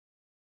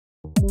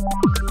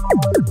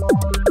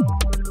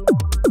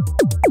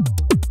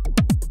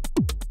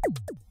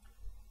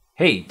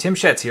Hey, Tim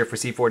Shetz here for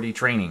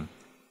C4DTraining.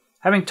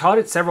 Having taught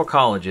at several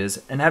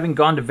colleges and having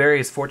gone to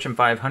various Fortune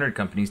 500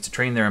 companies to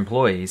train their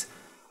employees,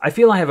 I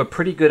feel I have a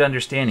pretty good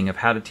understanding of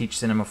how to teach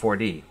Cinema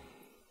 4D.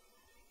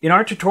 In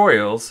our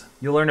tutorials,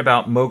 you'll learn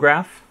about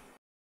mograph,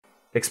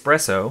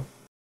 espresso,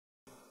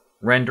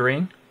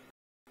 rendering,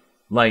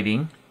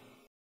 lighting,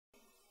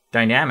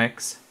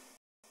 dynamics,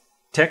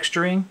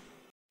 texturing,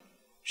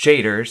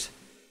 shaders,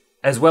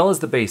 as well as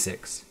the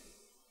basics.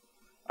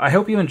 I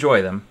hope you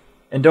enjoy them,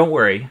 and don't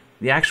worry,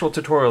 the actual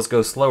tutorials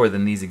go slower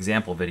than these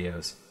example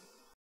videos.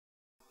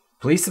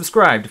 Please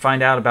subscribe to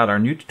find out about our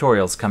new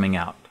tutorials coming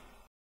out.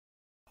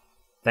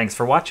 Thanks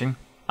for watching.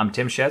 I'm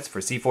Tim Shetz for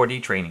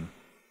C4DTraining.